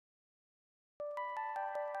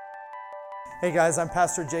Hey guys, I'm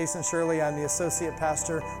Pastor Jason Shirley. I'm the associate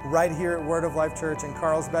pastor right here at Word of Life Church in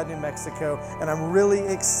Carlsbad, New Mexico, and I'm really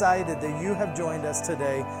excited that you have joined us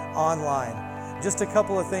today online. Just a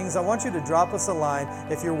couple of things. I want you to drop us a line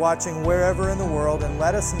if you're watching wherever in the world and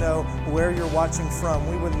let us know where you're watching from.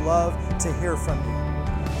 We would love to hear from you.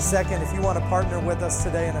 Second, if you want to partner with us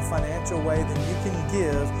today in a financial way, then you can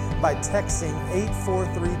give by texting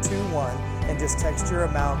 84321 and just text your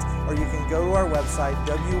amount, or you can go to our website,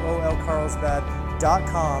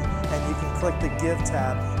 wolcarlsbad.com, and you can click the Give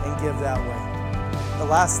tab and give that way. The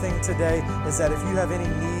last thing today is that if you have any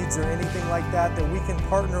needs or anything like that we can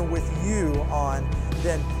partner with you on,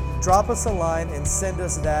 then drop us a line and send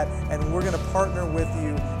us that, and we're going to partner with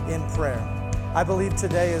you in prayer. I believe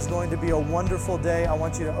today is going to be a wonderful day. I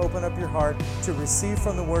want you to open up your heart to receive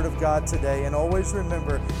from the Word of God today, and always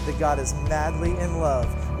remember that God is madly in love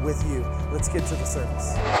with you. Let's get to the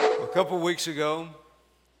service. A couple weeks ago,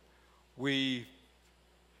 we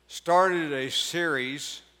started a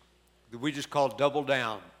series that we just called Double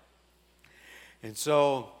Down. And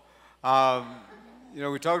so,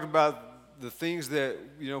 we talked about the things that,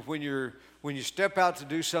 when you step out to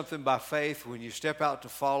do something by faith, when you step out to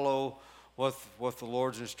follow what the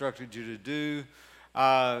Lord's instructed you to do,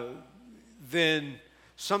 then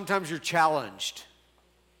sometimes you're challenged.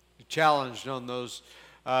 You're challenged on those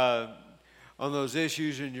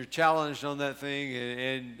issues, and you're challenged on that thing,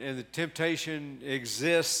 and the temptation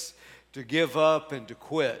exists to give up and to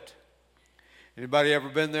quit. Anybody ever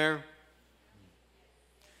been there?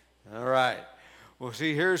 All right. Well,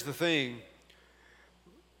 see, here's the thing.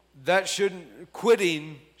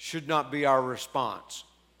 Quitting should not be our response.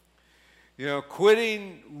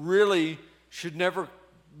 Quitting really should never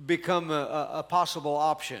become a possible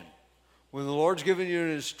option. When the Lord's given you an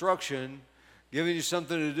instruction, giving you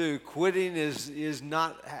something to do, quitting is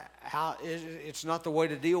not how. It's not the way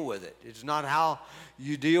to deal with it. It's not how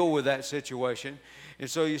you deal with that situation. And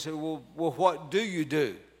so you say, well, what do you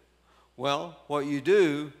do? Well, what you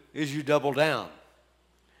do is you double down.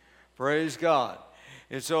 Praise God.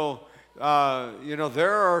 And so,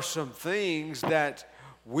 there are some things that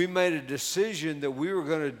we made a decision that we were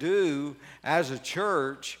going to do as a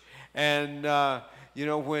church, and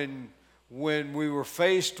when we were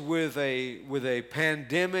faced with a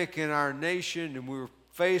pandemic in our nation, and we were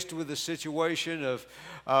faced with a situation of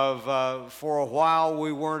for a while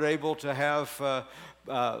we weren't able to have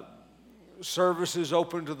services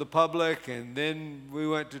open to the public, and then we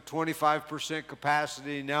went to 25%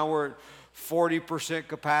 capacity. Now we're at 40%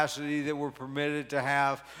 capacity that we're permitted to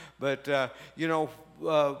have, but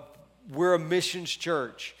we're a missions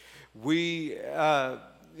church. We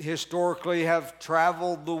historically have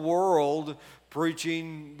traveled the world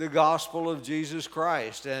preaching the gospel of Jesus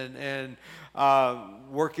Christ and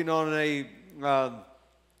working on a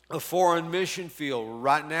foreign mission field.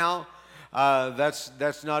 Right now,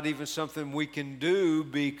 that's not even something we can do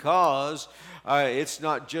because it's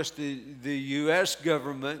not just the U.S.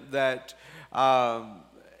 government that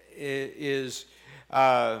is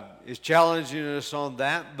challenging us on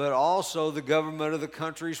that, but also the government of the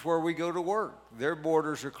countries where we go to work. Their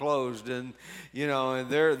borders are closed, and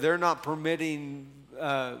they're not permitting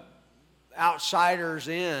outsiders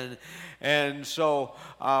in. And so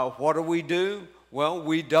what do? Well,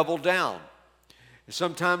 we double down.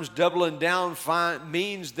 Sometimes doubling down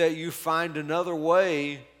means that you find another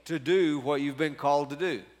way to do what you've been called to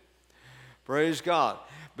do. Praise God.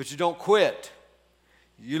 But you don't quit.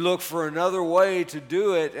 You look for another way to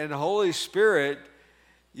do it, and the Holy Spirit,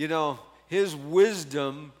 His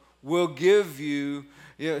wisdom will give you,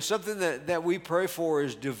 something that we pray for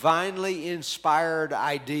is divinely inspired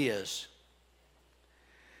ideas.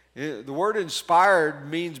 The word inspired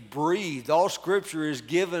means breathed. All Scripture is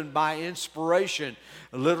given by inspiration.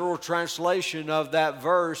 A literal translation of that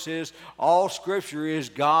verse is all Scripture is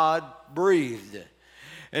God-breathed.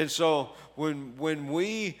 And so when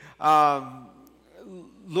we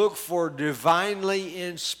look for divinely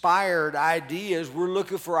inspired ideas, we're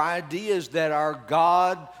looking for ideas that are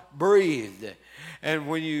God-breathed. And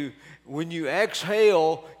when you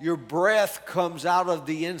exhale, your breath comes out of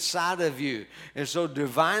the inside of you. And so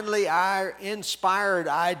divinely inspired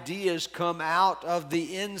ideas come out of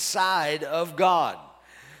the inside of God.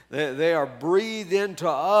 They are breathed into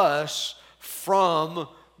us from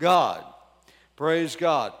God. Praise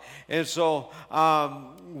God. And so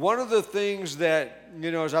one of the things that,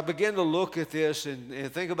 as I began to look at this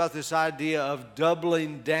and think about this idea of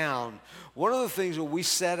doubling down, one of the things that we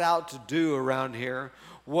set out to do around here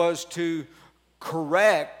was to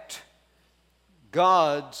correct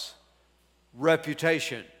God's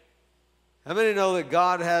reputation. How many know that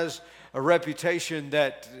God has a reputation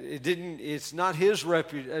that it's not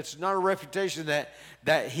it's not a reputation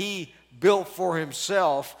that he built for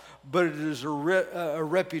himself, but it is a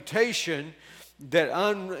reputation that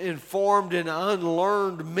uninformed and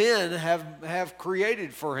unlearned men have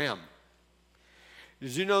created for him.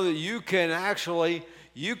 Did you know that you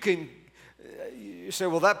say,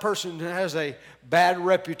 well, that person has a bad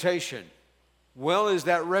reputation. Well, is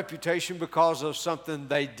that reputation because of something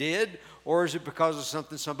they did, or is it because of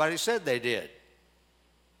something somebody said they did?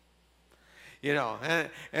 You know, and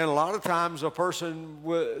a lot of times a person,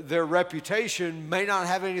 their reputation may not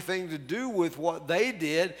have anything to do with what they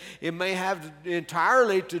did. It may have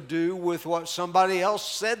entirely to do with what somebody else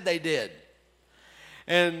said they did.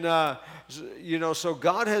 And, you know, so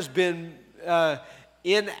God has been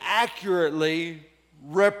inaccurately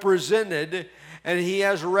represented, and he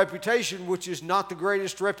has a reputation which is not the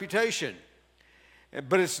greatest reputation.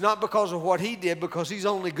 But it's not because of what he did, because he's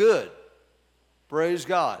only good. Praise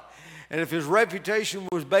God. And if his reputation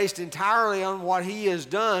was based entirely on what he has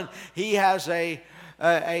done, he has a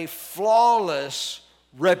flawless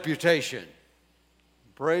reputation.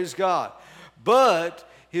 Praise God. But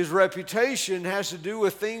his reputation has to do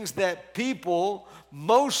with things that people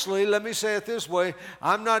mostly, let me say it this way,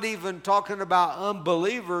 I'm not even talking about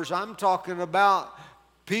unbelievers. I'm talking about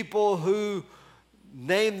people who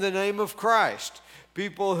name the name of Christ,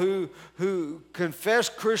 people who confess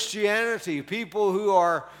Christianity, people who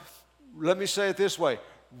are, let me say it this way,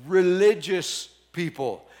 religious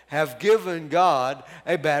people have given God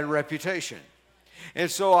a bad reputation. And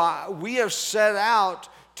so we have set out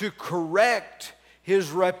to correct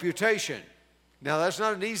his reputation. Now, that's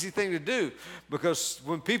not an easy thing to do, because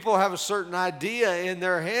when people have a certain idea in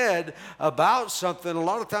their head about something, a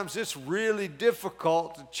lot of times it's really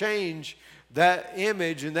difficult to change that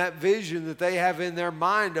image and that vision that they have in their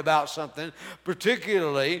mind about something,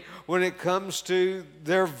 particularly when it comes to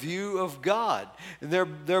their view of God and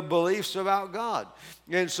their beliefs about God.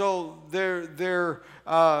 And so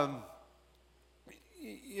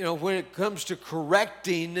you know, when it comes to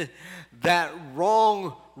correcting that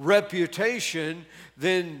wrong reputation,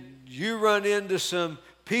 then you run into some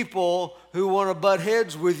people who want to butt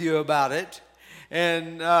heads with you about it,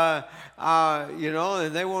 and you know,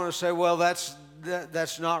 and they want to say, well, that's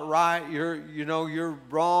not right. You're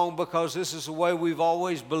wrong, because this is the way we've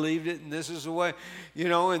always believed it, and this is the way, you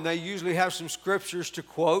know. And they usually have some scriptures to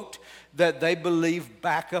quote that they believe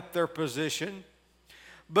back up their position.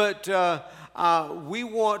 But we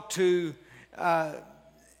want to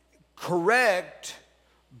correct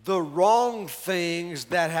the wrong things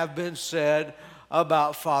that have been said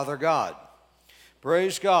about Father God.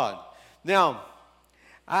 Praise God. Now,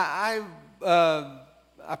 I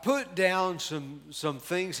put down some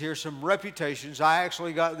things here, some reputations. I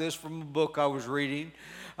actually got this from a book I was reading.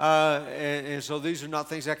 And so these are not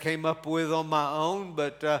things I came up with on my own,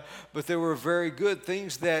 but they were very good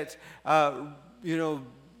things that, you know,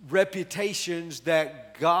 reputations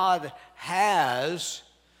that God has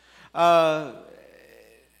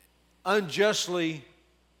unjustly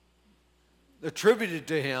attributed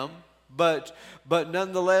to him, but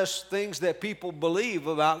nonetheless things that people believe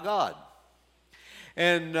about God.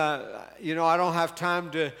 And, you know, I don't have time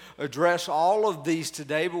to address all of these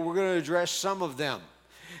today, but we're going to address some of them.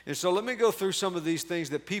 And so let me go through some of these things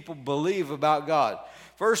that people believe about God.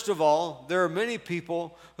 First of all, there are many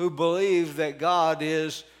people who believe that God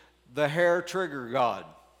is the hair trigger God.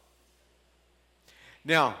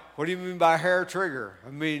 Now, what do you mean by hair trigger? I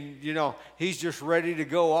mean, you know, he's just ready to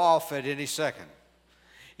go off at any second.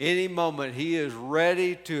 Any moment, he is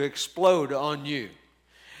ready to explode on you.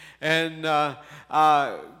 And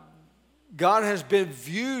God has been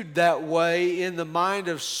viewed that way in the mind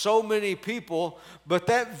of so many people, but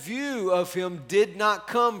that view of him did not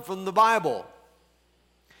come from the Bible.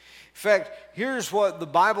 In fact, here's what the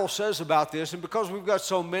Bible says about this, and because we've got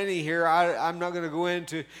so many here, I'm not going to go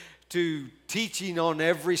into teaching on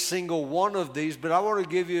every single one of these, but I want to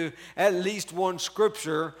give you at least one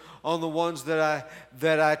scripture on the ones that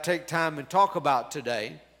I take time and talk about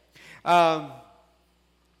today.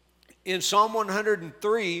 In Psalm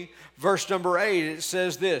 103, verse number 8, it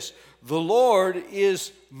says this: "The Lord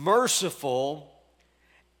is merciful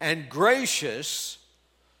and gracious,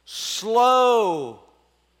 slow."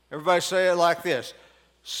 Everybody say it like this: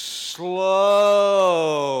 slow.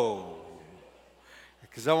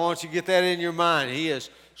 Because I want you to get that in your mind. He is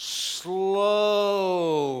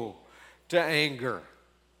slow to anger,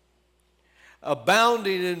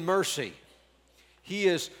 abounding in mercy. He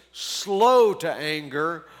is slow to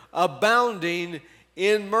anger, abounding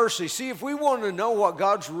in mercy. See, if we want to know what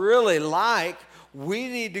God's really like, We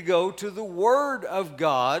need to go to the Word of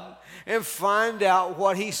God and find out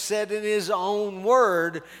what He said in His own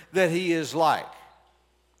Word that He is like.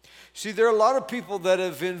 See, there are a lot of people that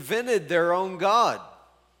have invented their own God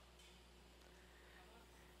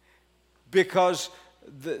because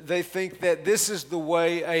they think that this is the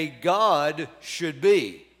way a God should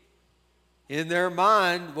be. In their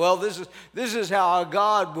mind, well, this is how a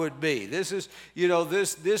God would be. This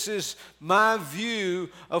is my view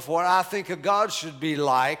of what I think a God should be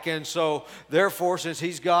like, and so therefore, since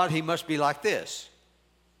He's God, He must be like this.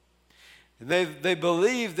 And they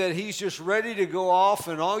believe that He's just ready to go off,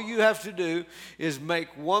 and all you have to do is make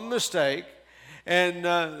one mistake. And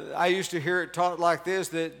I used to hear it taught like this,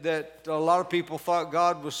 that a lot of people thought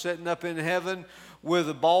God was sitting up in heaven with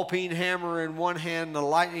a ball-peen hammer in one hand and a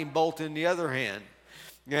lightning bolt in the other hand.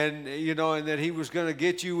 And, and that He was going to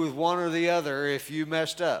get you with one or the other if you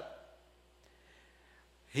messed up.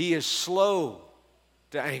 He is slow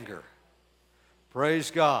to anger.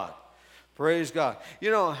 Praise God. Praise God.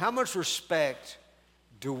 How much respect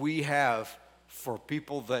do we have for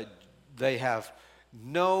people that they have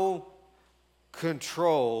no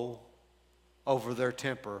control over their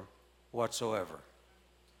temper whatsoever?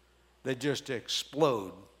 They just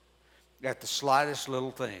explode at the slightest little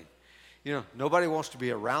thing. Nobody wants to be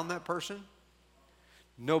around that person.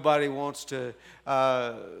 Nobody wants to,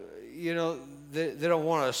 they don't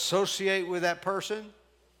want to associate with that person.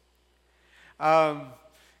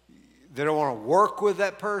 They don't want to work with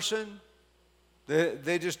that person.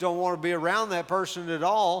 They just don't want to be around that person at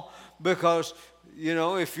all because,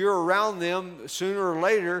 if you're around them, sooner or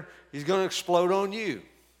later, he's going to explode on you.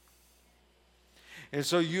 And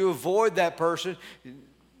so you avoid that person. Do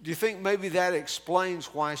you think maybe that explains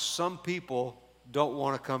why some people don't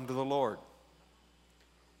want to come to the Lord?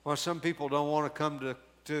 Why some people don't want to come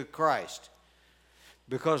to Christ?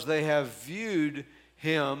 Because they have viewed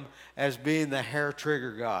Him as being the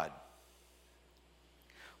hair-trigger God.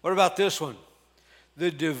 What about this one? The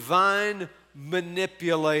divine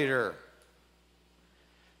manipulator.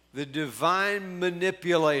 The divine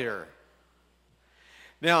manipulator.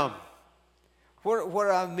 Now, what do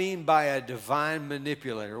I mean by a divine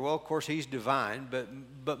manipulator? Well, of course, He's divine,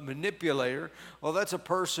 but manipulator, well, that's a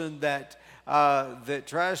person that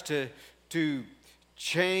tries to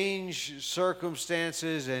change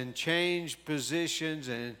circumstances and change positions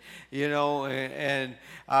and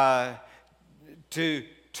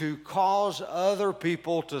to cause other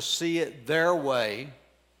people to see it their way.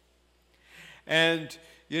 And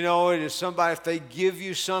it is somebody, if they give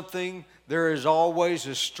you something, there is always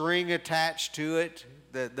a string attached to it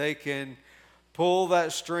that they can pull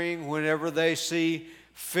that string whenever they see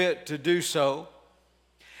fit to do so.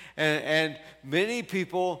 And many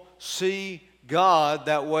people see God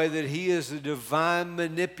that way, that He is a divine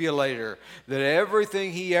manipulator, that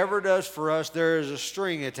everything He ever does for us, there is a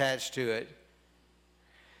string attached to it.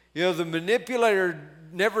 The manipulator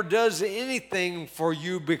never does anything for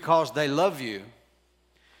you because they love you.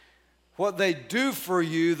 What they do for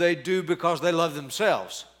you, they do because they love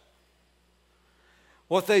themselves.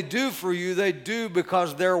 What they do for you, they do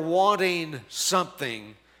because they're wanting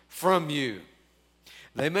something from you.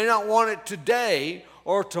 They may not want it today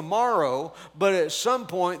or tomorrow, but at some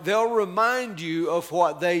point they'll remind you of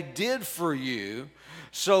what they did for you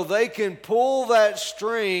so they can pull that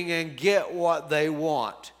string and get what they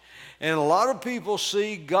want. And a lot of people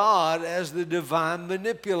see God as the divine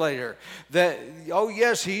manipulator. That, oh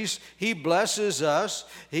yes, He blesses us.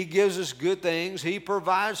 He gives us good things. He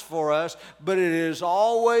provides for us. But it is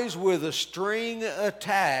always with a string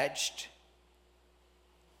attached.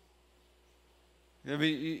 I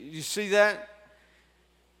mean, you see that?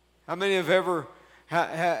 How many have ever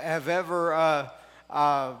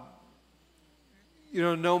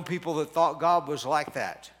known people that thought God was like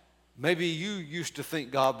that? Maybe you used to think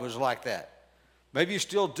God was like that. Maybe you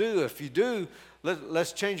still do. If you do,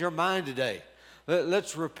 let's change our mind today.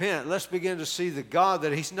 Let's repent. Let's begin to see the God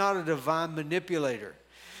that He's not a divine manipulator.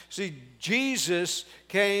 See, Jesus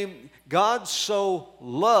came, God so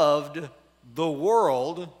loved the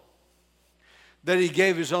world that He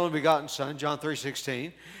gave His only begotten Son, John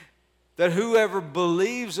 3:16, that whoever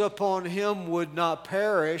believes upon Him would not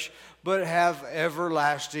perish, but have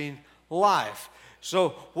everlasting life. So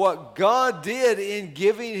what God did in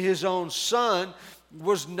giving His own Son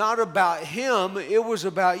was not about Him, it was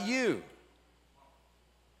about you.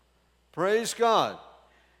 Praise God.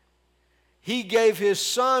 He gave His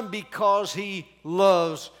Son because He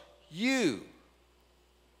loves you.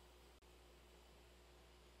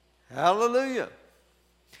 Hallelujah.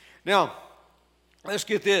 Now, let's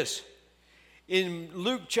get this. In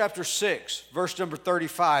Luke chapter 6, verse number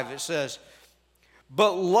 35, it says,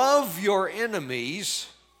 But love your enemies,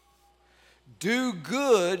 do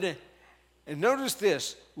good, and notice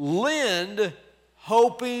this, lend,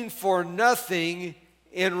 hoping for nothing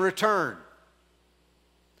in return.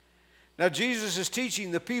 Now, Jesus is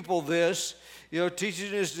teaching the people this,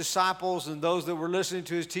 teaching his disciples and those that were listening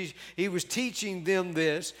to his teaching. He was teaching them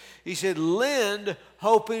this. He said, lend,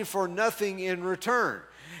 hoping for nothing in return.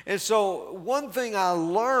 And so one thing I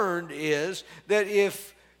learned is that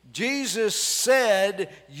if Jesus said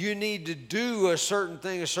you need to do a certain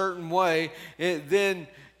thing a certain way, then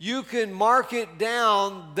you can mark it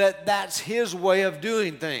down that that's his way of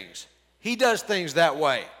doing things. He does things that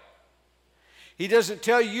way. He doesn't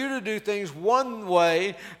tell you to do things one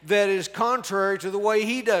way that is contrary to the way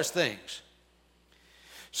he does things.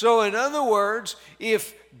 So in other words,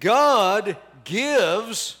 if God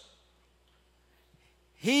gives,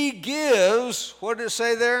 he gives, what did it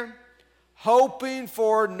say there? Hoping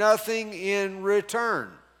for nothing in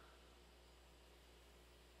return.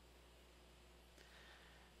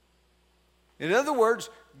 In other words,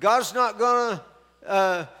 God's not going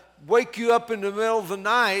to wake you up in the middle of the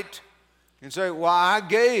night and say, well, I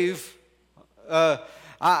gave,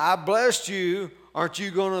 I blessed you. Aren't you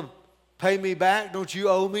going to pay me back? Don't you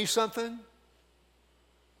owe me something?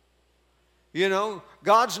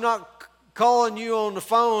 God's not calling you on the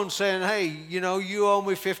phone saying, hey, you owe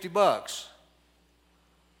me $50.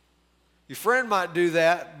 Your friend might do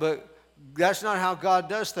that, but that's not how God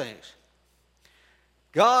does things.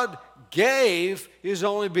 God gave his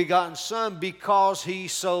only begotten Son because he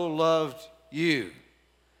so loved you.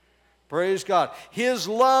 Praise God. His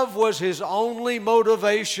love was his only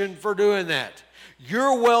motivation for doing that.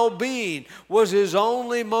 Your well-being was his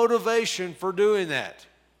only motivation for doing that.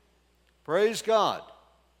 Praise God.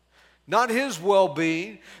 Not his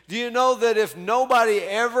well-being. Do you know that if nobody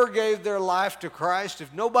ever gave their life to Christ,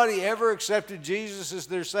 if nobody ever accepted Jesus as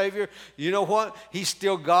their Savior, you know what? He's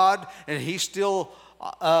still God, and he still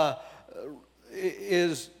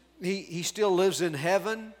he still lives in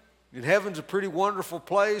heaven. And heaven's a pretty wonderful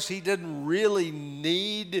place. He doesn't really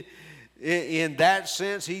need, in that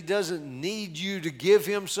sense, he doesn't need you to give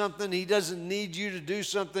him something. He doesn't need you to do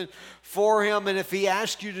something for him. And if he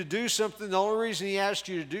asks you to do something, the only reason he asks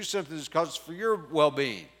you to do something is because it's for your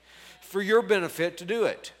well-being, for your benefit to do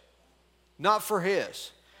it, not for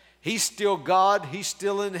his. He's still God. He's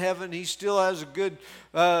still in heaven. He still has a good,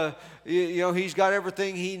 he's got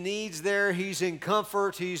everything he needs there. He's in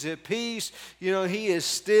comfort. He's at peace. He is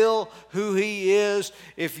still who he is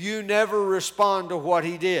if you never respond to what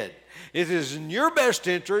he did. It is in your best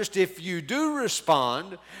interest if you do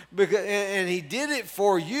respond, and he did it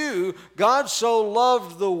for you. God so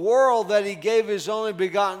loved the world that he gave his only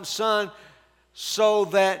begotten Son so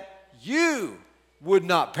that you would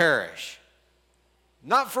not perish.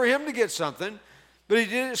 Not for him to get something, but he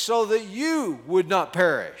did it so that you would not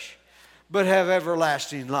perish, but have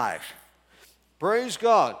everlasting life. Praise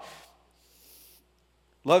God.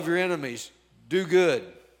 Love your enemies. Do good.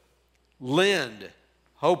 Lend,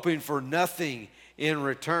 hoping for nothing in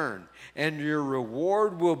return. And your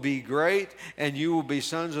reward will be great, and you will be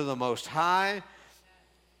sons of the Most High.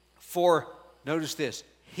 For, notice this,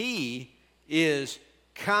 he is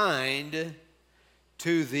kind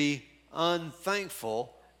to the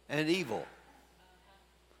unthankful and evil.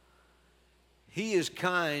 He is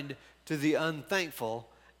kind to the unthankful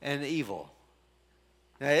and evil.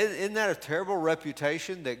 Now, isn't that a terrible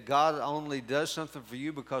reputation that God only does something for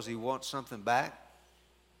you because he wants something back?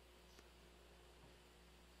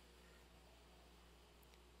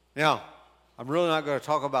 Now, I'm really not going to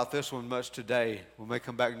talk about this one much today. We may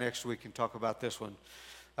come back next week and talk about this one.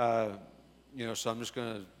 So I'm just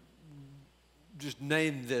going to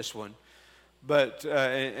name this one. But,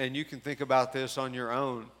 and you can think about this on your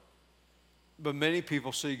own. But many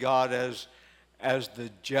people see God as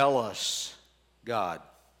the jealous God.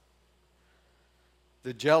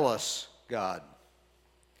 The jealous God.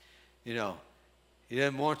 He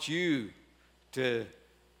doesn't want you to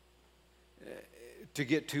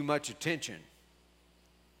get too much attention.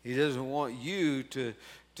 He doesn't want you to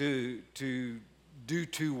do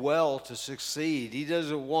too well to succeed. He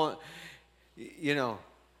doesn't want,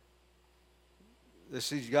 this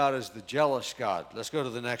sees God as the jealous God. Let's go to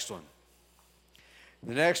the next one.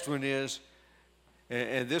 The next one is,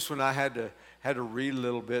 and this one I had to read a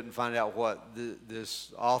little bit and find out what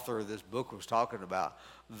this author of this book was talking about.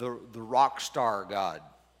 The rock star God.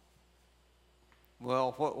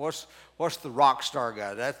 Well, what's the rock star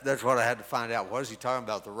God? That's what I had to find out. What is he talking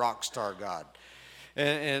about? The rock star God.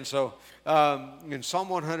 And so in Psalm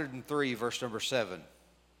 103, verse number 7,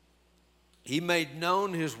 he made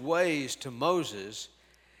known his ways to Moses,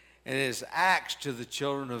 and his acts to the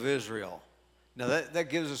children of Israel. Now that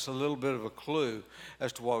gives us a little bit of a clue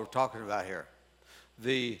as to what we're talking about here.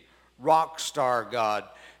 The rock star God.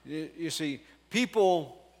 You see,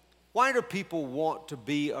 why do people want to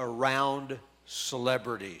be around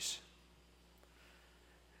celebrities?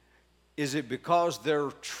 Is it because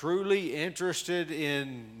they're truly interested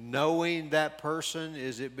in knowing that person?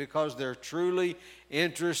 Is it because they're truly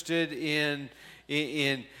interested in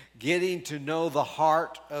getting to know the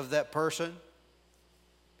heart of that person?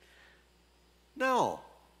 No.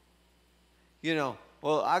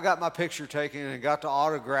 Well, I got my picture taken and got the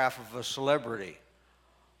autograph of a celebrity.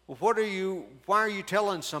 Well, why are you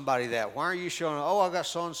telling somebody that? Why are you showing, I got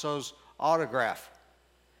so-and-so's autograph?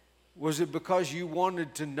 Was it because you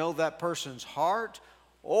wanted to know that person's heart,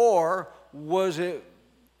 or was it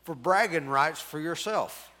for bragging rights for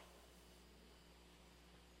yourself?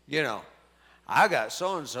 I got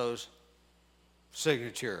so-and-so's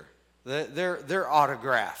signature, their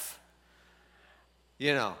autograph.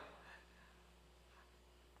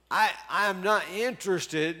 I'm not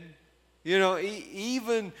interested,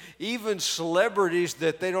 even celebrities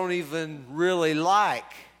that they don't even really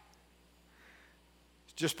like.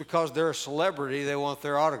 Just because they're a celebrity, they want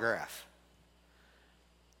their autograph.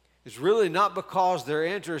 It's really not because they're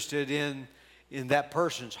interested in that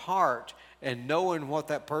person's heart and knowing what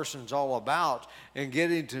that person's all about and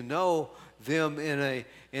getting to know them in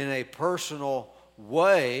a personal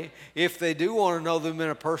way. If they do want to know them in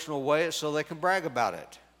a personal way, it's so they can brag about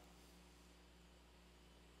it.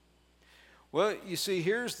 Well, you see,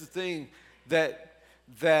 here's the thing that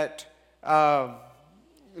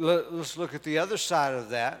let's look at the other side of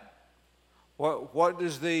that. What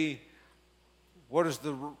is the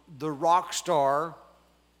rock star?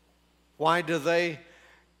 Why do they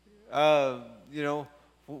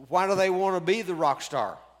why do they want to be the rock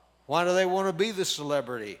star? Why do they want to be the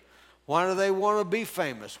celebrity? Why do they want to be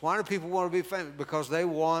famous? Why do people want to be famous? Because they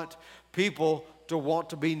want people to want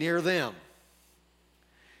to be near them.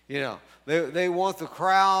 They want the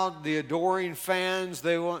crowd, the adoring fans.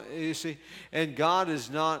 And God is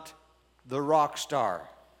not the rock star.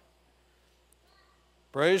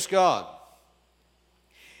 Praise God.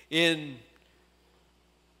 In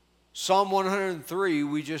Psalm 103,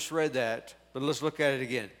 we just read that, but let's look at it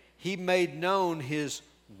again. He made known his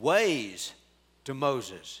ways to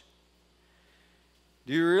Moses.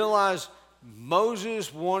 Do you realize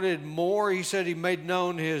Moses wanted more? He said he made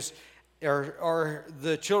known or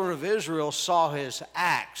the children of Israel saw his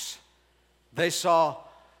acts. They saw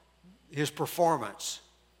his performance.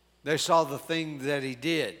 They saw the thing that he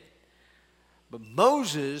did. But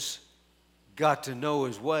Moses got to know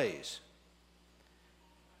his ways.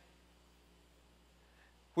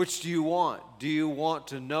 Which do you want? Do you want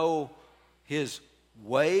to know his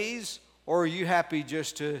ways, or are you happy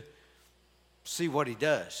just to see what he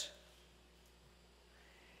does?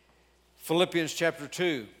 Philippians chapter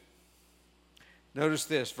 2. Notice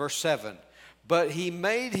this, verse 7. But he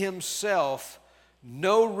made himself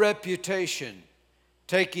no reputation,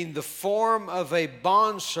 taking the form of a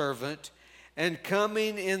bondservant and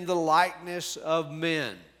coming in the likeness of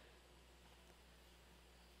men.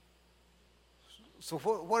 So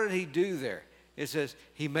what did he do there? It says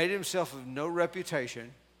he made himself of no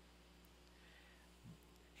reputation.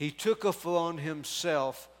 He took upon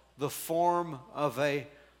himself the form of a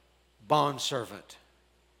bondservant.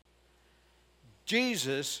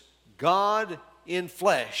 Jesus, God in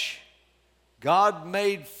flesh, God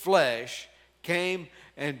made flesh, came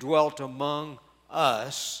and dwelt among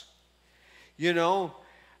us.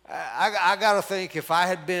 I got to think if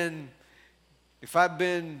I'd been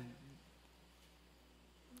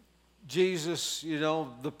Jesus,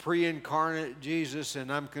 the pre-incarnate Jesus,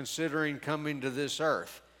 and I'm considering coming to this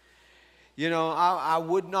earth, I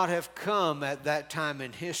would not have come at that time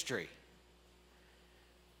in history.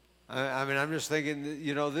 I'm just thinking,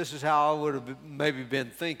 this is how I would have maybe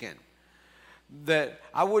been thinking. That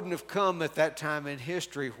I wouldn't have come at that time in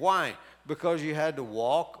history. Why? Because you had to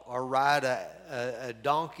walk or ride a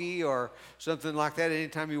donkey or something like that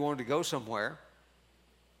anytime you wanted to go somewhere.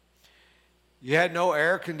 You had no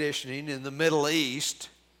air conditioning in the Middle East.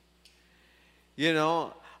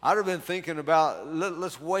 I'd have been thinking about,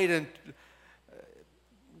 let's wait and...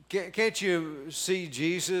 Can't you see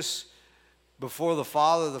Jesus before the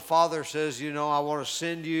Father? The Father says, I want to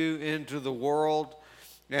send you into the world.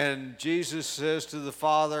 And Jesus says to the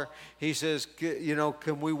Father, he says,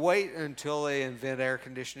 can we wait until they invent air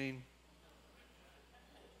conditioning?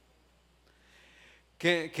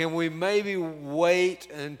 Can we maybe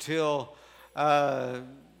wait until, they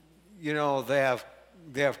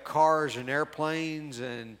have cars and airplanes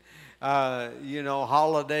and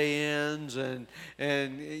Holiday Inns, and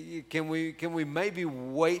can we maybe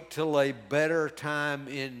wait till a better time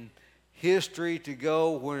in history to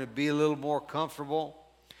go when it'd be a little more comfortable?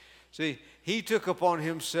 See, he took upon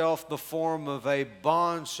himself the form of a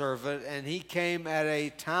bondservant, and he came at a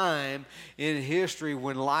time in history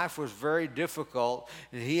when life was very difficult,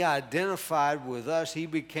 and he identified with us. He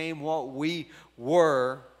became what we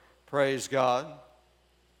were, praise God.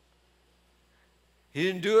 He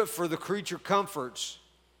didn't do it for the creature comforts.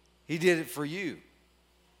 He did it for you.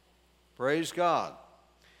 Praise God.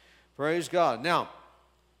 Praise God. Now,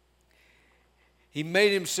 he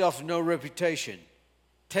made himself no reputation,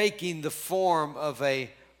 taking the form of a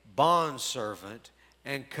bondservant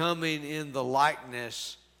and coming in the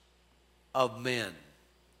likeness of men.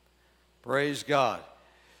 Praise God.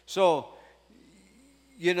 So,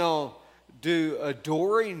 do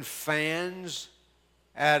adoring fans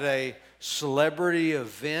at a celebrity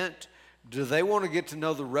event, do they want to get to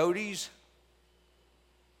know the roadies?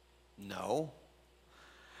 No.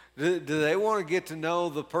 Do they want to get to know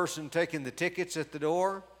the person taking the tickets at the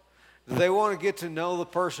door? Do they want to get to know the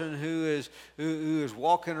person who is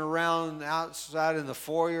walking around outside in the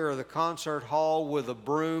foyer or the concert hall with a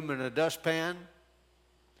broom and a dustpan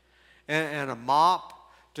and a mop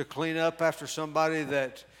to clean up after somebody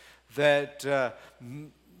that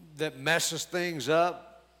messes things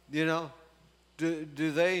up? Do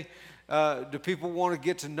people want to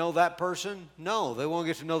get to know that person? No, they want to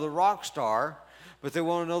get to know the rock star. But they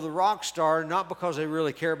want to know the rock star not because they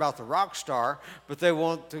really care about the rock star, but they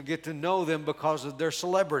want to get to know them because of their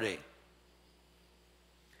celebrity.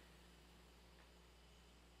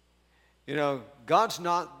 God's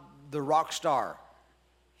not the rock star.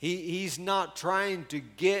 He's not trying to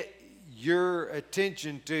get your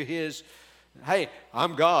attention to his, hey,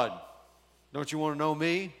 I'm God. Don't you want to know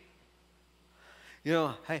me?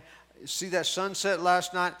 Hey, see that sunset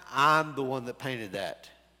last night? I'm the one that painted that.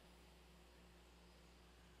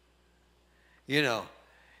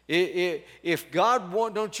 If God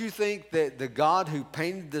don't you think that the God who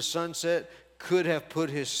painted the sunset could have put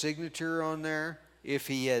his signature on there if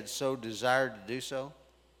he had so desired to do so?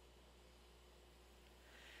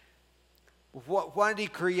 Why did he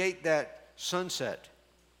create that sunset?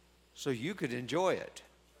 So you could enjoy it.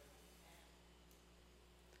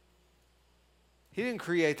 He didn't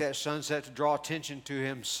create that sunset to draw attention to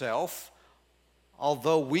himself.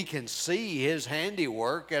 Although we can see his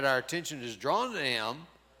handiwork and our attention is drawn to him,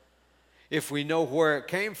 if we know where it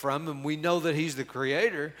came from and we know that he's the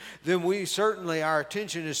creator, then our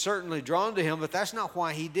attention is certainly drawn to him, but that's not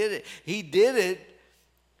why he did it. He did it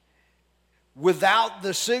without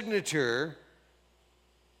the signature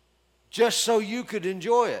just so you could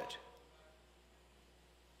enjoy it.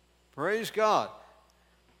 Praise God.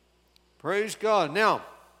 Praise God. Now,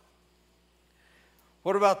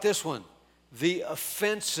 what about this one? The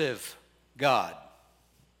offensive God.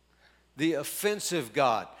 The offensive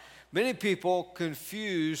God. Many people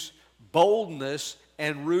confuse boldness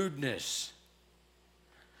and rudeness.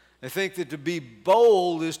 They think that to be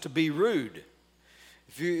bold is to be rude.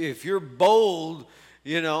 If you're bold,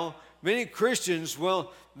 many Christians,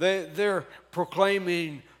 they're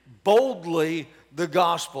proclaiming boldly the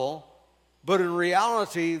gospel, but in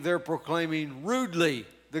reality, they're proclaiming rudely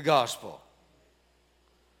the gospel.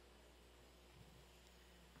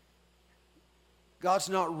 God's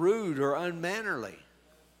not rude or unmannerly.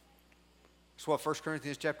 That's what 1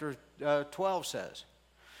 Corinthians chapter 12 says.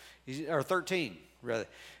 Or 13, rather.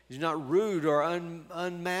 He's not rude or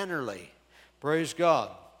unmannerly. Praise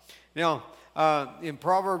God. Now, in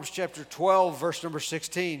Proverbs chapter 12, verse number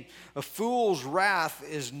 16, a fool's wrath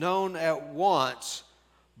is known at once,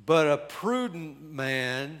 but a prudent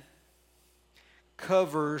man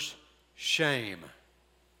covers shame.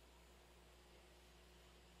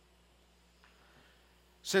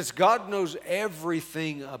 Since God knows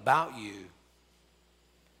everything about you,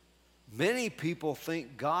 many people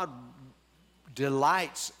think God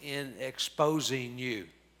delights in exposing you,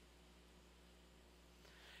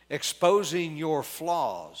 exposing your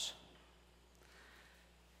flaws.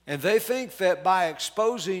 And they think that by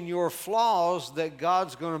exposing your flaws that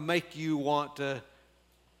God's going to make you want to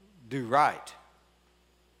do right.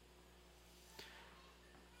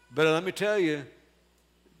 But let me tell you,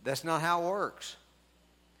 that's not how it works.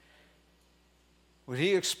 When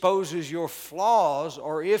he exposes your flaws,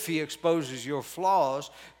 or if he exposes your flaws,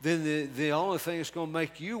 then the only thing it's going to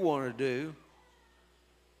make you want to do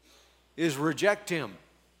is reject him.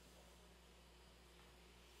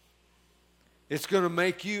 It's going to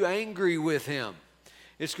make you angry with him.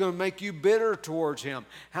 It's going to make you bitter towards him.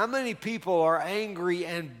 How many people are angry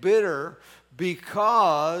and bitter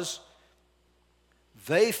because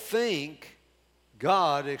they think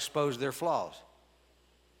God exposed their flaws.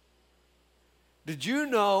 Did you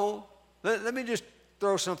know? Let me just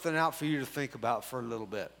throw something out for you to think about for a little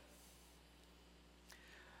bit.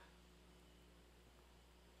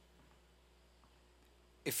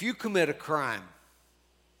 If you commit a crime,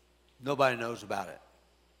 nobody knows about it,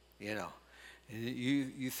 you know. And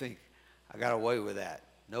you think, I got away with that.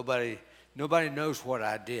 Nobody knows what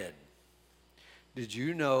I did. Did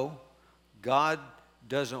you know God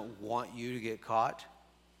doesn't want you to get caught?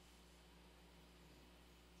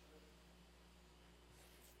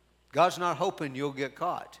 God's not hoping you'll get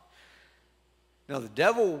caught. Now, the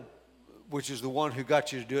devil, which is the one who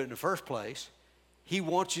got you to do it in the first place, he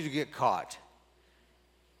wants you to get caught.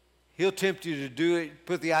 He'll tempt you to do it,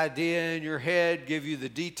 put the idea in your head, give you the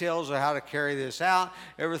details of how to carry this out,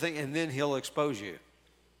 everything, and then he'll expose you.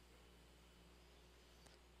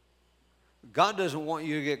 God doesn't want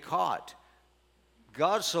you to get caught.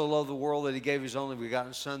 God so loved the world that he gave his only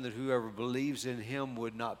begotten Son, that whoever believes in him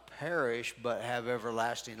would not perish but have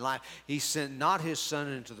everlasting life. He sent not his Son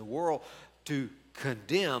into the world to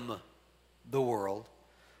condemn the world,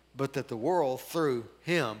 but that the world through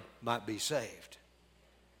him might be saved.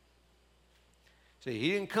 See,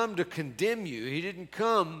 he didn't come to condemn you. He didn't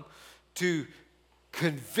come to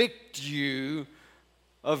convict you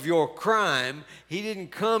of your crime. He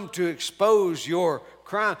didn't come to expose your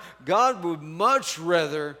crime. God would much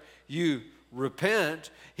rather you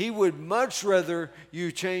repent. He would much rather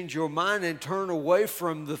you change your mind and turn away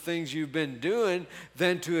from the things you've been doing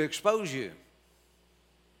than to expose you.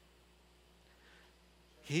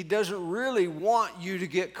 He doesn't really want you to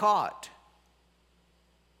get caught.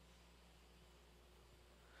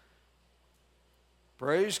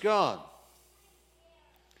 Praise God.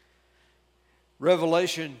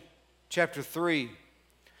 Revelation chapter 3,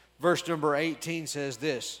 verse number 18 says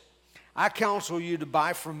this: I counsel you to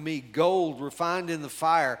buy from me gold refined in the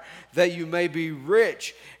fire, that you may be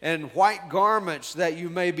rich, and white garments, that you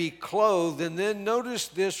may be clothed. And then notice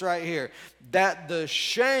this right here, that the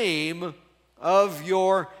shame of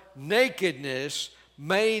your nakedness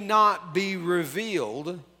may not be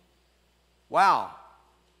revealed. Wow.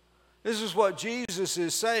 This is what Jesus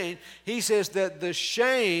is saying. He says that the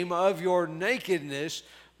shame of your nakedness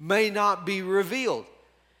may not be revealed.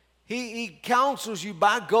 He counsels you,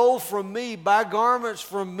 buy gold from me, buy garments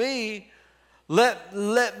from me.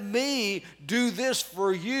 Let me do this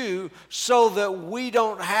for you so that we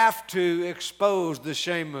don't have to expose the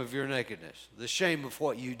shame of your nakedness, the shame of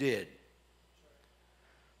what you did.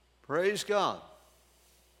 Praise God.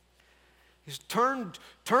 He's turn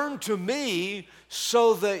to me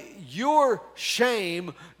so that your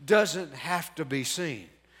shame doesn't have to be seen.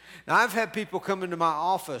 Now, I've had people come into my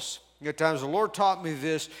office at times. The Lord taught me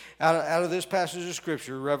this out of this passage of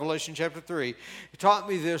Scripture, Revelation chapter 3. He taught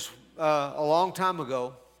me this a long time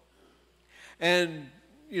ago. And,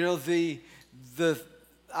 you know,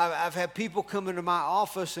 I've had people come into my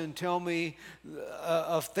office and tell me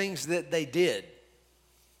of things that they did,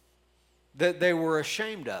 that they were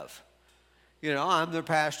ashamed of. You know, I'm their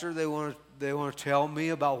pastor. They want to tell me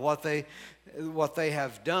about what they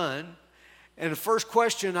have done. And the first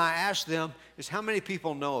question I ask them is, how many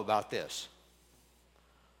people know about this?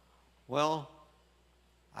 Well,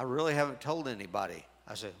 I really haven't told anybody.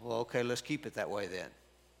 I said, well, okay, let's keep it that way then.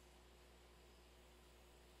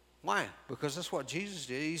 Why? Because that's what Jesus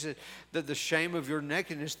did. He said that the shame of your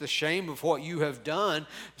nakedness, the shame of what you have done,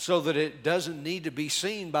 so that it doesn't need to be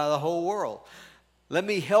seen by the whole world. Let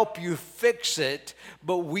me help you fix it,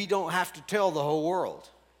 but we don't have to tell the whole world.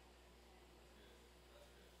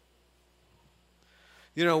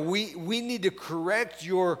 You know, we need to correct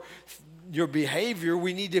your behavior.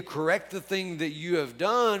 We need to correct the thing that you have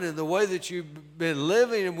done and the way that you've been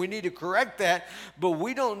living, and we need to correct that, but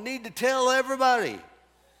we don't need to tell everybody.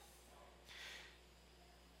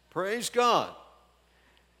 Praise God.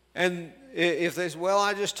 And if they say, well,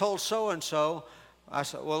 I just told so-and-so, I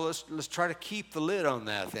said, well, let's try to keep the lid on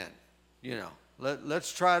that then. You know,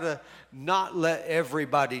 let's try to not let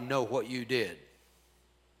everybody know what you did.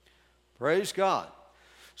 Praise God.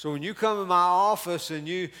 So when you come in my office and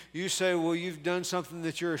you say, well, you've done something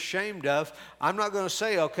that you're ashamed of, I'm not going to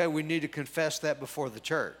say, okay, we need to confess that before the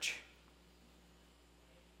church.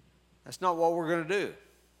 That's not what we're going to do.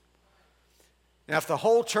 Now, if the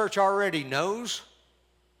whole church already knows,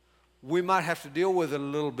 we might have to deal with it a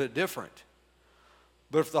little bit different.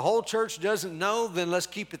 But if the whole church doesn't know, then let's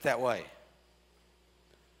keep it that way.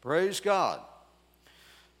 Praise God.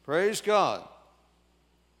 Praise God.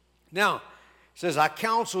 Now, it says, I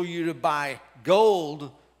counsel you to buy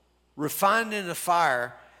gold refined in the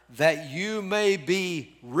fire, that you may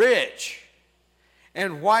be rich,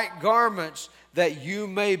 and white garments, that you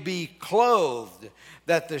may be clothed,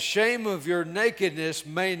 that the shame of your nakedness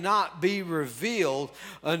may not be revealed,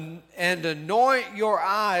 and anoint your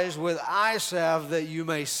eyes with eye salve that you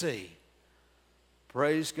may see.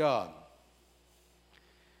 Praise God.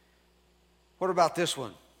 What about this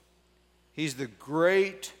one? He's the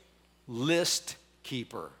great list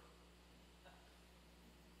keeper.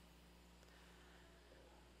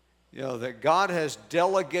 You know, that God has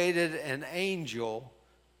delegated an angel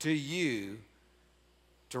to you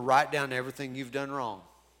to write down everything you've done wrong.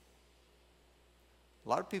 A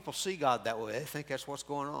lot of people see God that way. They think that's what's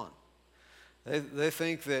going on. They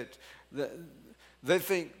think that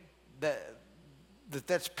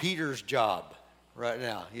that's Peter's job right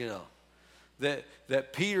now, you know.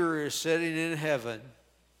 That Peter is sitting in heaven.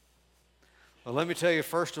 Well, let me tell you,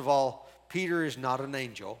 first of all, Peter is not an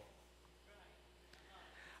angel.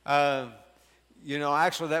 You know,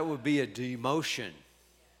 actually that would be a demotion.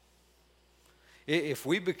 If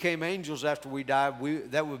we became angels after we died,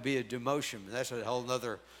 that would be a demotion. That's a whole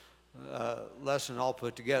other lesson all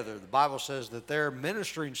put together. The Bible says that they're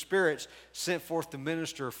ministering spirits sent forth to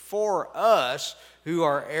minister for us who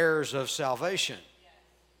are heirs of salvation.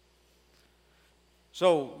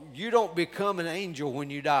 So you don't become an angel when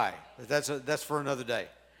you die. That's for another day.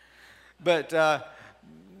 But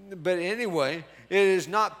anyway, it is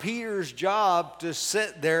not Peter's job to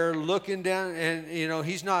sit there looking down, and you know,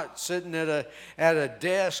 he's not sitting at a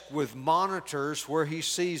desk with monitors where he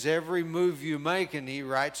sees every move you make and he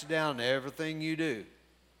writes down everything you do.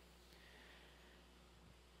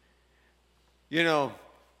 You know,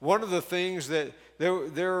 one of the things that there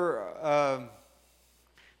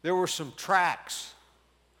were some tracts.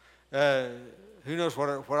 Who knows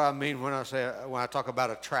what I mean when I talk about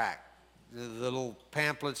a tract? The little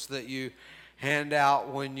pamphlets that you hand out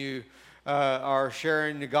when you are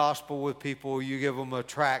sharing the gospel with people. You give them a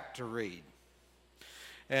tract to read.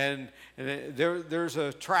 And there's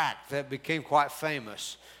a tract that became quite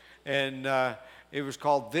famous, and it was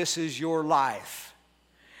called "This Is Your Life."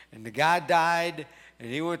 And the guy died, and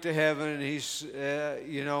he went to heaven, and he's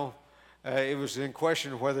it was in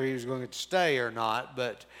question whether he was going to stay or not,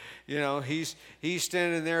 but you know, he's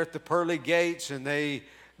standing there at the pearly gates, and they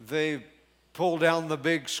pull down the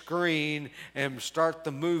big screen and start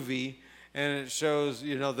the movie, and it shows,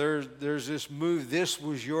 you know, there's this movie. This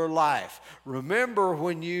was your life. Remember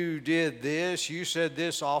when you did this, you said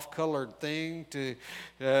this off-colored thing to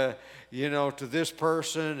to this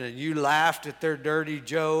person, and you laughed at their dirty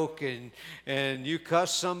joke, and you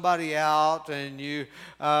cussed somebody out, and you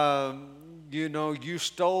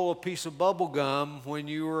stole a piece of bubble gum when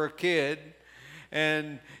you were a kid,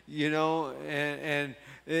 and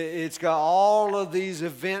it's got all of these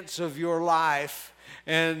events of your life.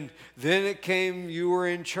 And then it came, you were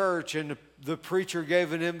in church, and the preacher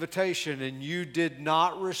gave an invitation, and you did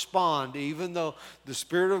not respond, even though the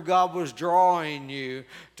Spirit of God was drawing you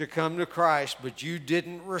to come to Christ, but you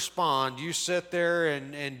didn't respond. You sat there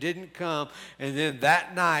and didn't come, and then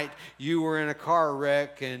that night you were in a car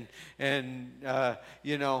wreck, and now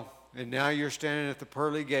you're standing at the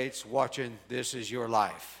pearly gates watching This Is Your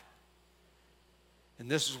Life. And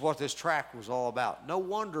this is what this tract was all about. No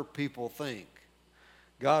wonder people think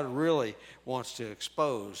God really wants to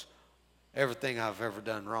expose everything I've ever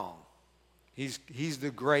done wrong. He's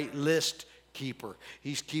the great list keeper.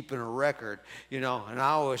 He's keeping a record, and I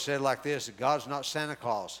always say it like this: God's not Santa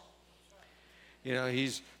Claus.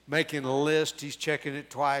 He's making a list. He's checking it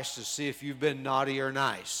twice to see if you've been naughty or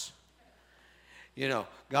nice.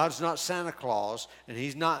 God's not Santa Claus, and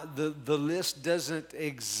he's not, the list doesn't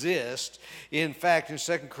exist. In fact, in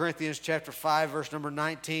 2 Corinthians chapter 5, verse number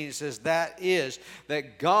 19, it says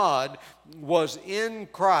that God was in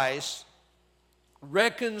Christ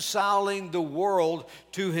reconciling the world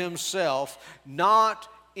to himself, not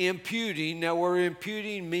imputing. Now, where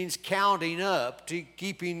imputing means counting up, to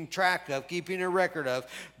keeping track of, keeping a record of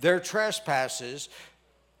their trespasses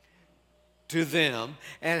to them,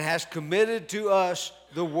 and has committed to us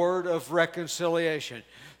the word of reconciliation.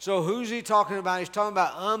 So who's he talking about? He's talking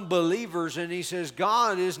about unbelievers, and he says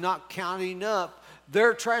God is not counting up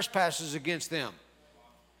their trespasses against them.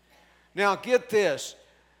 Now get this.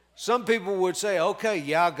 Some people would say, okay,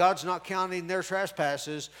 yeah, God's not counting their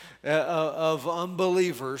trespasses of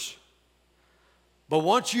unbelievers. But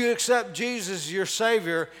once you accept Jesus as your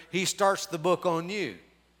Savior, he starts the book on you.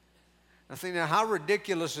 I think, now how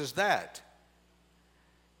ridiculous is that?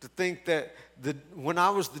 To think that when I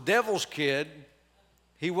was the devil's kid,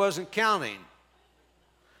 he wasn't counting.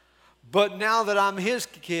 But now that I'm his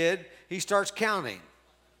kid, he starts counting.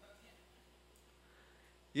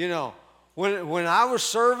 When I was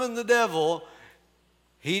serving the devil,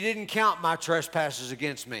 He didn't count my trespasses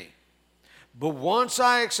against me. But once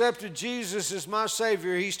I accepted Jesus as my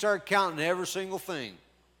Savior, He started counting every single thing.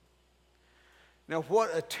 Now,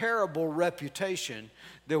 what a terrible reputation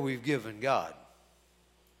that we've given God.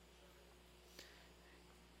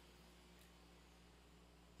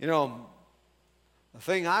 You know, the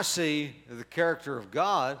thing I see of the character of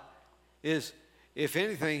God is, if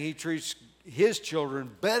anything, He treats His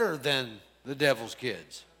children better than the devil's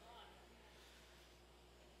kids.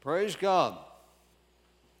 Praise God.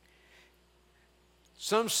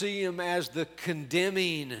 Some see Him as the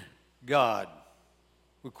condemning God.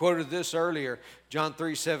 We quoted this earlier, John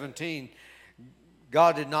 3:17.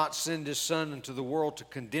 God did not send His Son into the world to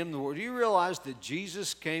condemn the world. Do you realize that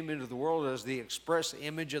Jesus came into the world as the express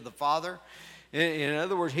image of the Father? In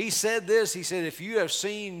other words, He said this. He said, if you have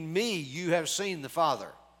seen me, you have seen the Father.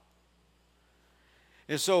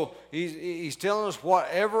 And so He's telling us,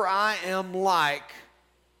 whatever I am like,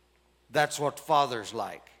 that's what the Father's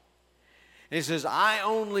like. And He says, I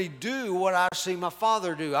only do what I see my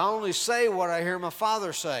Father do. I only say what I hear my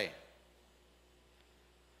Father say.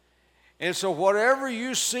 And so whatever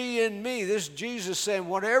you see in me, this is Jesus saying,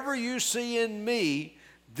 whatever you see in me,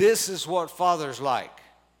 this is what Father's like.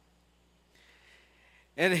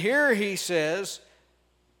 And here He says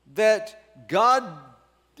that God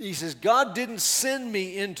didn't send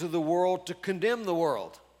me into the world to condemn the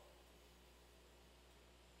world.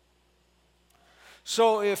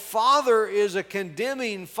 So if Father is a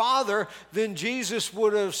condemning Father, then Jesus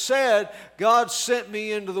would have said, God sent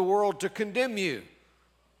me into the world to condemn you.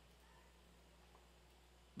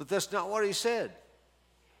 But that's not what He said.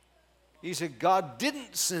 He said, God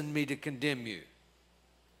didn't send me to condemn you.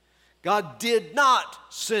 God did not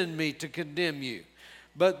send me to condemn you,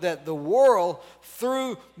 but that the world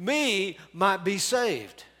through me might be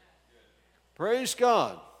saved. Praise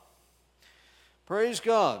God. Praise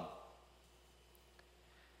God.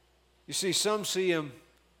 You see, some see Him.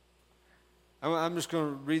 I'm just going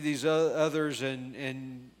to read these others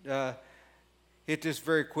and hit this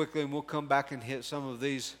very quickly, and we'll come back and hit some of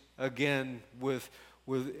these again with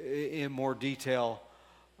in more detail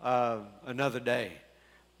another day.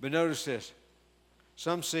 But notice this.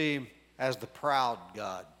 Some see Him as the proud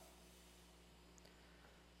God.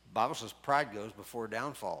 The Bible says pride goes before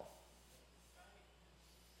downfall.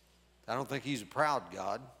 I don't think He's a proud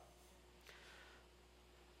God.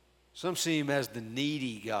 Some see Him as the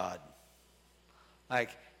needy God. Like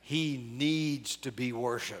He needs to be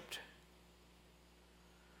worshiped.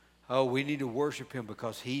 Oh, we need to worship Him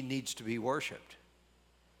because He needs to be worshiped.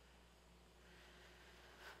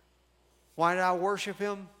 Why did I worship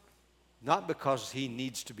Him? Not because He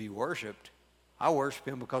needs to be worshiped. I worship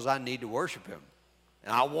Him because I need to worship Him.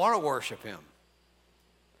 And I want to worship Him.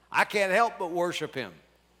 I can't help but worship Him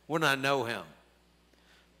when I know Him.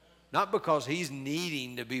 Not because He's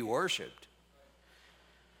needing to be worshiped.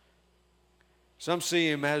 Some see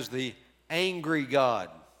Him as the angry God.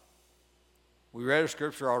 We read a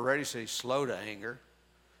scripture already, say slow to anger.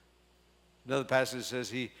 Another passage says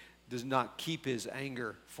He does not keep His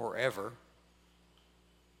anger forever.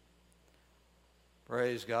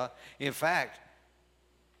 Praise God. In fact,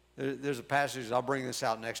 there's a passage, I'll bring this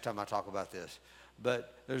out next time I talk about this,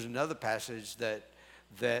 but there's another passage that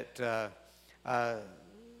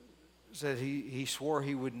said he swore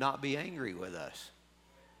He would not be angry with us.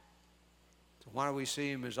 So why do we see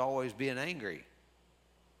Him as always being angry?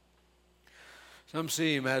 Some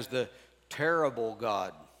see Him as the terrible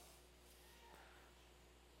God.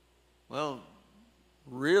 Well,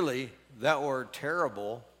 really, that word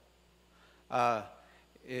terrible,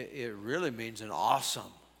 it really means an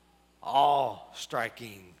awesome,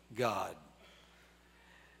 awe-striking God.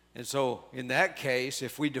 And so in that case,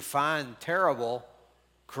 if we define terrible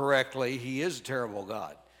correctly, He is a terrible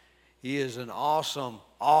God. He is an awesome,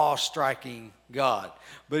 awe-striking God.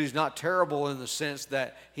 But He's not terrible in the sense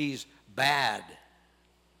that He's bad.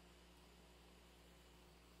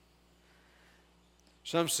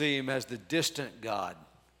 Some see Him as the distant God,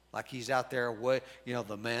 like He's out there,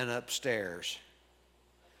 the man upstairs,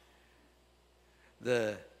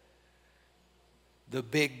 the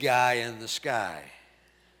big guy in the sky,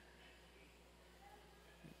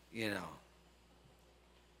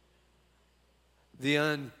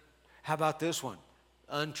 How about this one?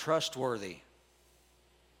 Untrustworthy.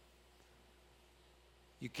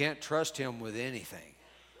 You can't trust Him with anything,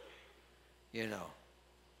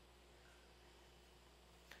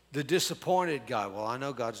 The disappointed God. Well, I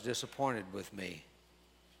know God's disappointed with me.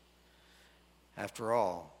 After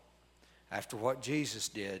all, after what Jesus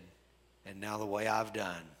did, and now the way I've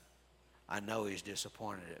done, I know He's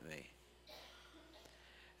disappointed at me.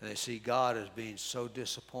 And they see God as being so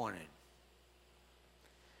disappointed.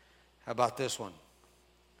 How about this one?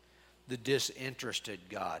 The disinterested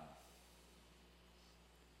God.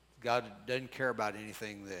 God doesn't care about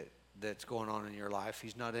anything that's going on in your life.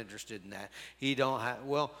 He's not interested in that. He don't have,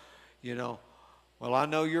 well, I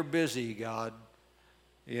know you're busy, God,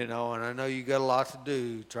 and I know you got a lot to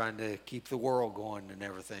do trying to keep the world going and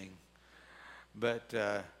everything. But,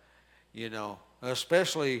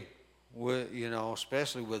 especially with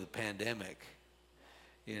the pandemic,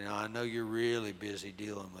 I know you're really busy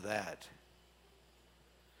dealing with that.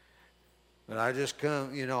 But I just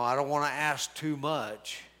come, I don't want to ask too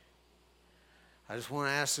much. I just want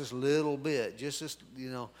to ask this little bit, just this,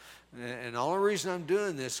 and the only reason I'm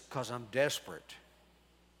doing this is because I'm desperate.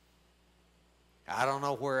 I don't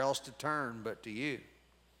know where else to turn but to you.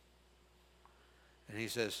 And he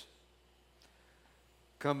says,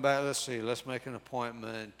 come back, let's make an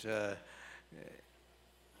appointment. And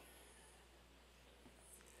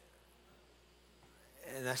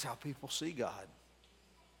that's how people see God.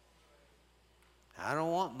 I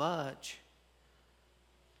don't want much.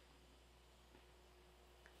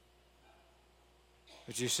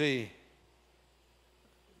 But you see,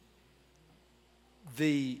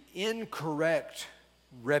 the incorrect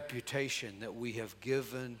reputation that we have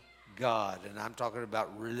given God, and I'm talking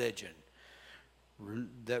about religion,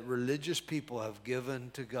 that religious people have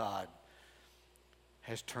given to God,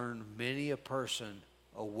 has turned many a person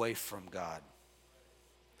away from God.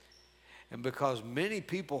 And because many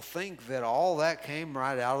people think that all that came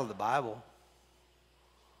right out of the Bible,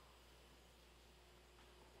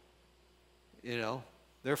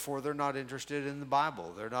 therefore they're not interested in the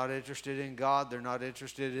Bible. They're not interested in God. They're not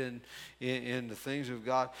interested in the things of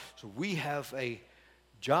God. So we have a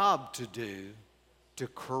job to do to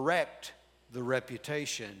correct the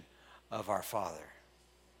reputation of our Father.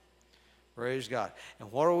 Praise God. And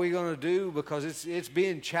what are we going to do? Because it's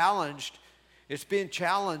being challenged. It's being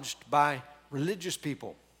challenged by religious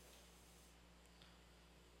people.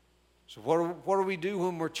 So what do we do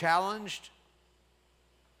when we're challenged?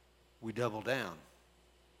 We double down.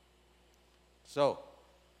 So,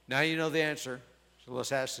 now you know the answer. So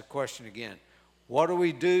let's ask the question again. What do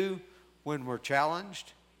we do when we're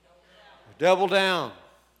challenged? We double down.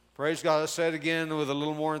 Praise God. Let's say it again with a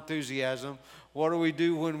little more enthusiasm. What do we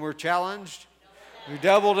do when we're challenged? We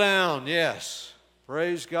double down. Yes.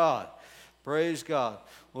 Praise God. Praise God.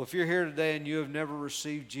 Well, if you're here today and you have never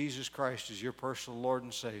received Jesus Christ as your personal Lord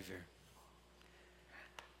and Savior,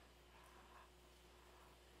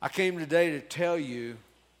 I came today to tell you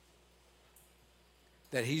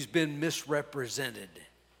that he's been misrepresented.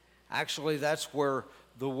 Actually, that's where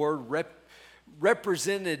the word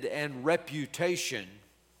represented and reputation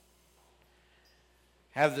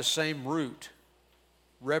have the same root.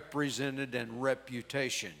 Represented and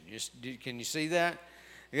reputation. Can you see that?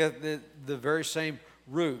 You got the very same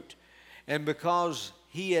root. And because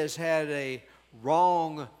he has had a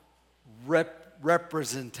wrong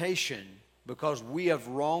representation, because we have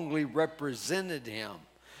wrongly represented him,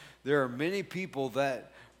 there are many people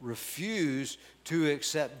that refuse to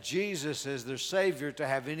accept Jesus as their Savior, to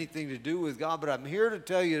have anything to do with God. But I'm here to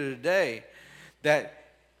tell you today that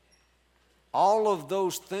all of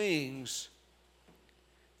those things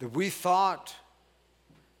that we thought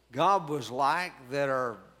God was like, that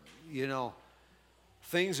are,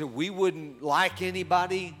 things that we wouldn't like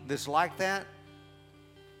anybody that's like that.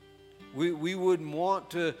 We wouldn't want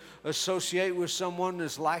to associate with someone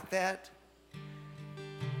that's like that.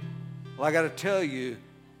 Well, I got to tell you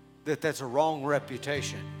that that's a wrong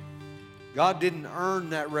reputation. God didn't earn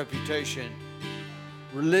that reputation.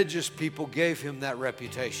 Religious people gave him that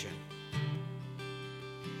reputation.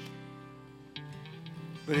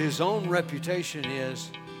 But his own reputation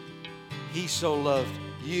is, he so loved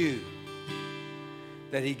you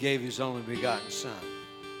that he gave his only begotten Son.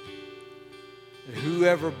 And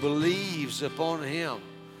whoever believes upon him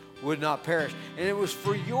would not perish. And it was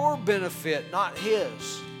for your benefit, not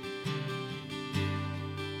his.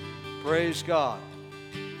 Praise God.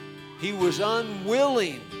 He was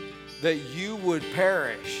unwilling that you would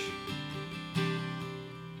perish.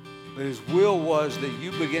 But his will was that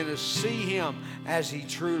you begin to see him as he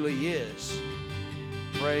truly is.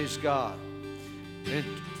 Praise God. And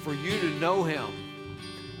for you to know him,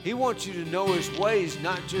 he wants you to know his ways,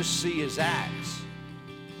 not just see his acts.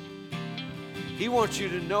 He wants you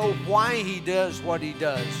to know why he does what he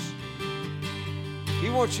does. He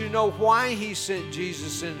wants you to know why he sent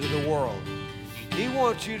Jesus into the world. He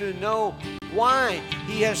wants you to know why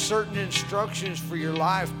he has certain instructions for your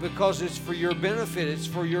life, because it's for your benefit. It's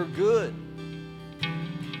for your good.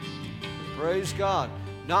 Praise God.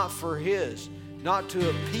 Not for his. not to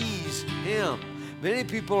appease Him. Many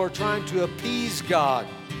people are trying to appease God,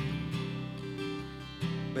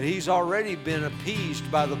 but He's already been appeased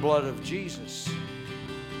by the blood of Jesus,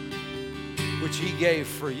 which He gave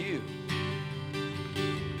for you.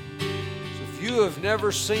 So if you have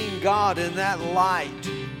never seen God in that light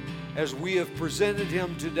as we have presented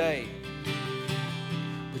Him today,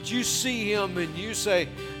 but you see Him and you say,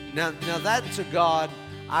 now that's a God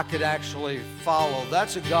I could actually follow.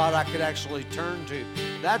 That's a God I could actually turn to.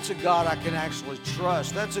 That's a God I can actually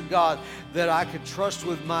trust. That's a God that I could trust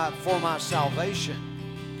for my salvation.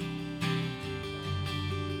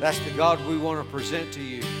 That's the God we want to present to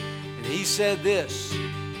you. And He said this,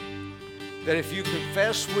 that if you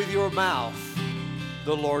confess with your mouth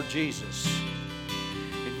the Lord Jesus,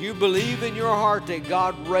 and you believe in your heart that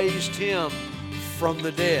God raised Him from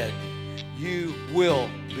the dead, you will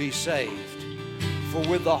be saved. For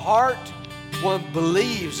with the heart one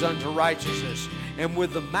believes unto righteousness, and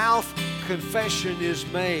with the mouth confession is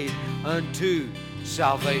made unto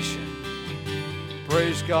salvation.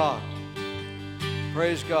 Praise God.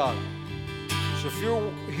 Praise God. So if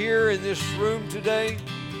you're here in this room today,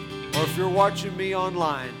 or if you're watching me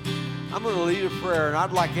online, I'm going to lead a prayer, and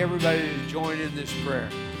I'd like everybody to join in this prayer.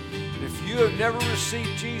 If you have never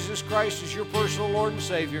received Jesus Christ as your personal Lord and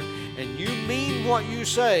Savior, and you mean what you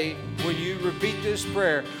say when you repeat this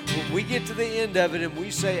prayer, when we get to the end of it and we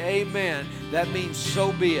say amen, that means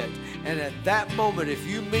so be it. And at that moment, if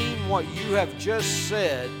you mean what you have just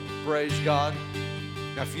said, praise God.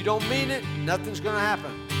 Now, if you don't mean it, nothing's going to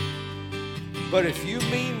happen. But if you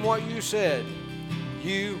mean what you said,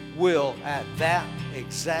 you will at that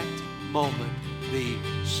exact moment be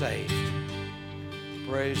saved.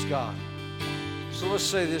 Praise God. So let's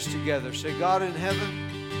say this together. Say, God in heaven,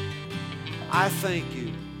 I thank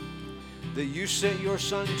you that you sent your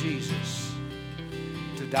Son Jesus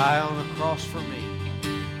to die on a cross for me,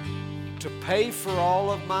 to pay for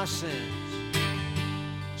all of my sins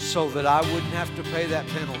so that I wouldn't have to pay that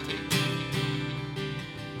penalty.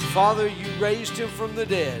 Father, you raised Him from the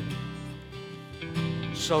dead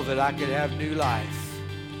so that I could have new life.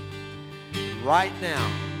 Right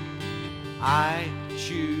now, I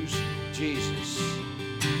choose Jesus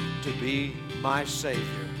to be my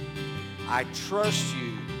Savior. I trust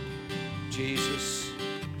you, Jesus,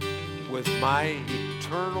 with my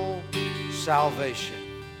eternal salvation.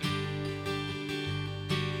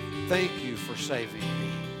 Thank you for saving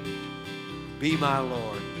me. Be my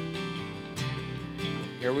Lord.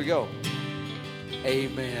 Here we go.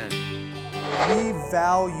 Amen. We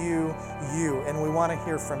value you, and we want to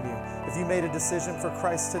hear from you. If you made a decision for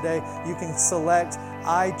Christ today, you can select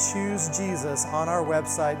I Choose Jesus on our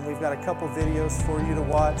website, and we've got a couple videos for you to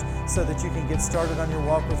watch so that you can get started on your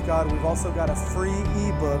walk with God. We've also got a free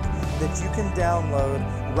ebook that you can download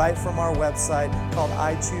right from our website called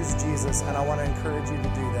I Choose Jesus, and I want to encourage you to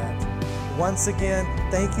do that. Once again,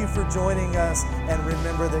 thank you for joining us, and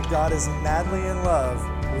remember that God is madly in love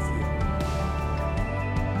with you.